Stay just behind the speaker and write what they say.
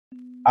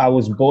I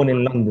was born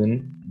in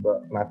London,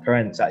 but my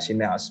parents actually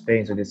met out of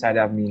Spain, so they decided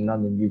to have me in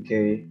London,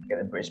 UK, get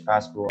a British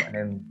passport, and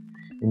then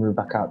we moved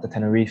back out to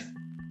Tenerife.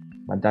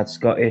 My dad's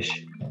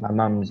Scottish, my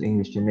mum's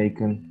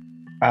English-Jamaican.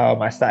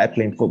 I started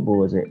playing football,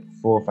 was it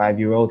 4 or 5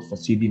 year old for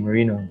CD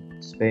Marino,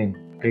 Spain.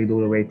 Played all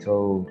the way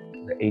till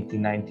the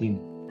 18,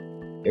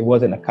 19. It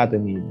was an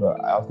academy,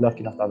 but I was lucky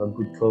enough to have a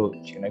good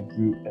coach and a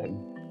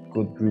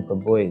good group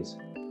of boys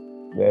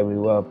where we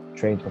were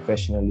trained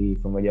professionally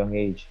from a young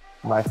age.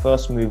 My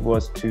first move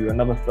was to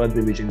another third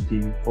division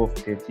team,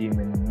 fourth tier team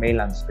in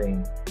mainland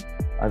Spain.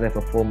 I was there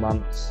for 4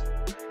 months.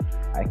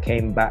 I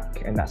came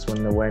back, and that's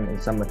when in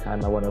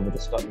summertime I went over to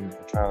Scotland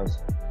for trials,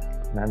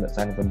 and I ended up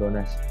signing for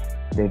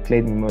Donetsk. They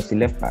played me mostly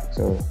left back,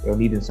 so they were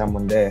needing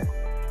someone there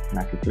and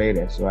I could play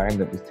there, so I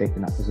ended up just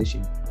taking that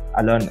position.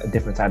 I learned a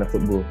different side of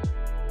football.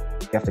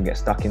 You have to get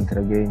stuck into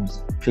the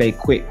games, play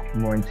quick,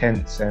 more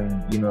intense,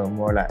 and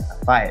more like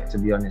a fight, to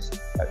be honest,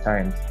 at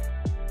times.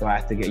 So I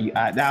had to get you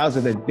out. That was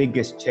the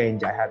biggest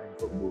change I had in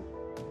football,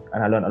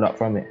 and I learned a lot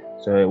from it.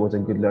 So it was a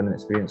good learning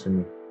experience for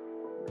me.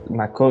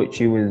 My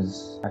coach,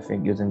 I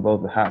think he was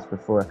involved with Hearts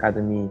before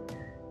academy.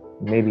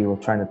 Maybe we were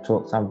trying to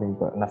talk something,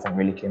 but nothing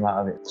really came out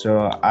of it.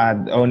 So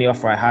the only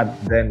offer I had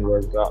then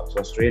was go out to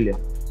Australia.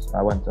 So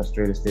I went to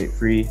Australia State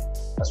free.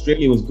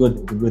 Australia was good.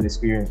 It was a good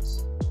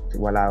experience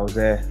while I was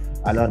there.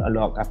 I learned a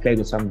lot. I played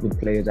with some good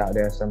players out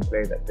there, some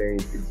players that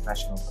played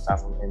international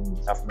for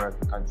in South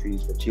American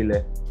countries, for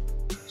Chile.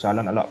 So I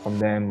learned a lot from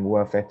them,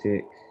 work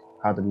ethic,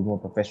 how to be more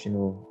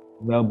professional.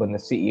 Melbourne, the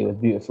city, was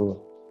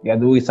beautiful. Yeah,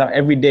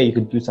 every day you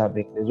could do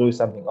something. There's always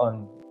something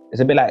on.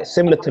 It's a bit like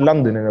similar to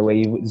London in a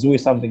way. There's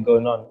always something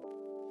going on.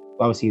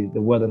 But obviously,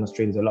 the weather in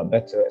Australia is a lot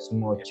better. It's a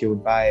more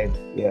chilled vibe.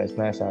 Yeah, it's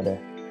nice out there.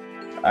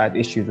 I had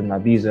issues with my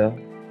visa.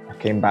 I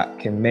came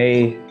back in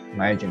May.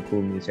 My agent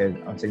called me and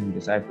said, I'm sending you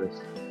to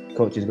Cyprus.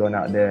 Coach is going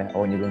out there. I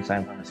want you to go and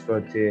sign for this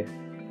third tier.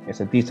 It's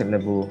a decent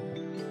level.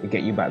 To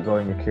get you back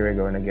going, your career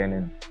going again,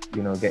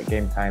 and get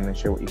game time and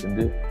show what you can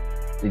do.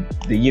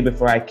 The year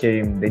before I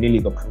came, they nearly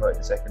got promoted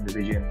to second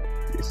division.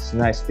 It's a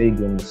nice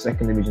stadium, the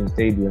second division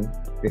stadium.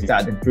 They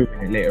started improving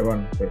it later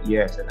on, but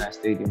yeah, it's a nice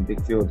stadium,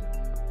 big field.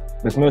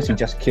 But it's mostly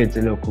just kids,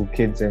 the local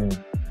kids, and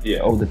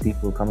older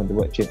people coming to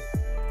watch it.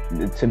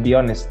 To be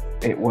honest,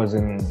 it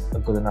wasn't a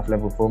good enough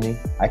level for me.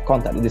 I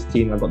contacted this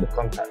team. I got the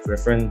contact for a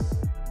friend.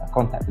 I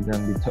contacted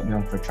them. They took me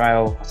on for a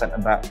trial for centre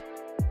back.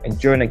 And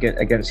during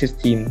against his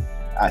team,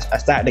 I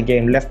started the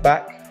game left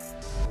back,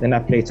 then I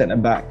played centre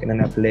back, and then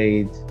I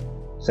played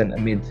centre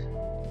mid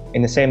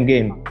in the same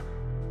game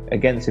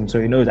against him. So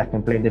he knows I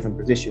can play in different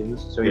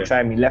positions. So he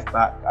tried me left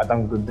back. I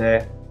done good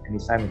there, and he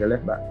signed me the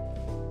left back.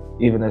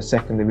 Even though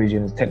second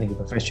division is technically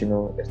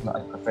professional, it's not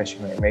as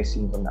professional it may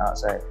seem from the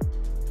outside.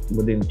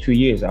 Within 2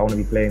 years, I want to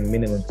be playing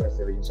minimum first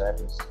division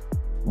Cyprus.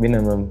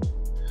 Minimum.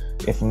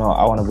 If not,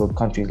 I want to go to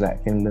countries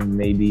like Finland,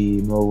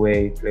 maybe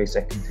Norway, play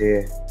second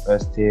tier,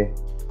 first tier.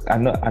 I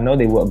know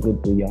they work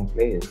good with young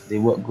players. They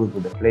work good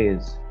with the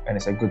players, and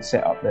it's a good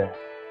setup there.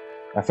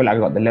 I feel like I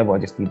got the level. I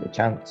just need the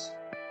chance.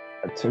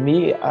 To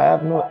me,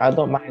 I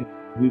don't mind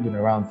moving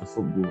around for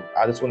football.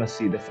 I just want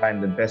to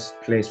find the best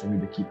place for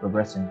me to keep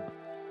progressing.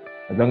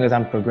 As long as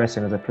I'm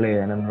progressing as a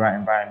player and in the right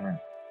environment,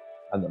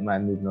 I don't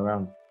mind moving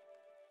around.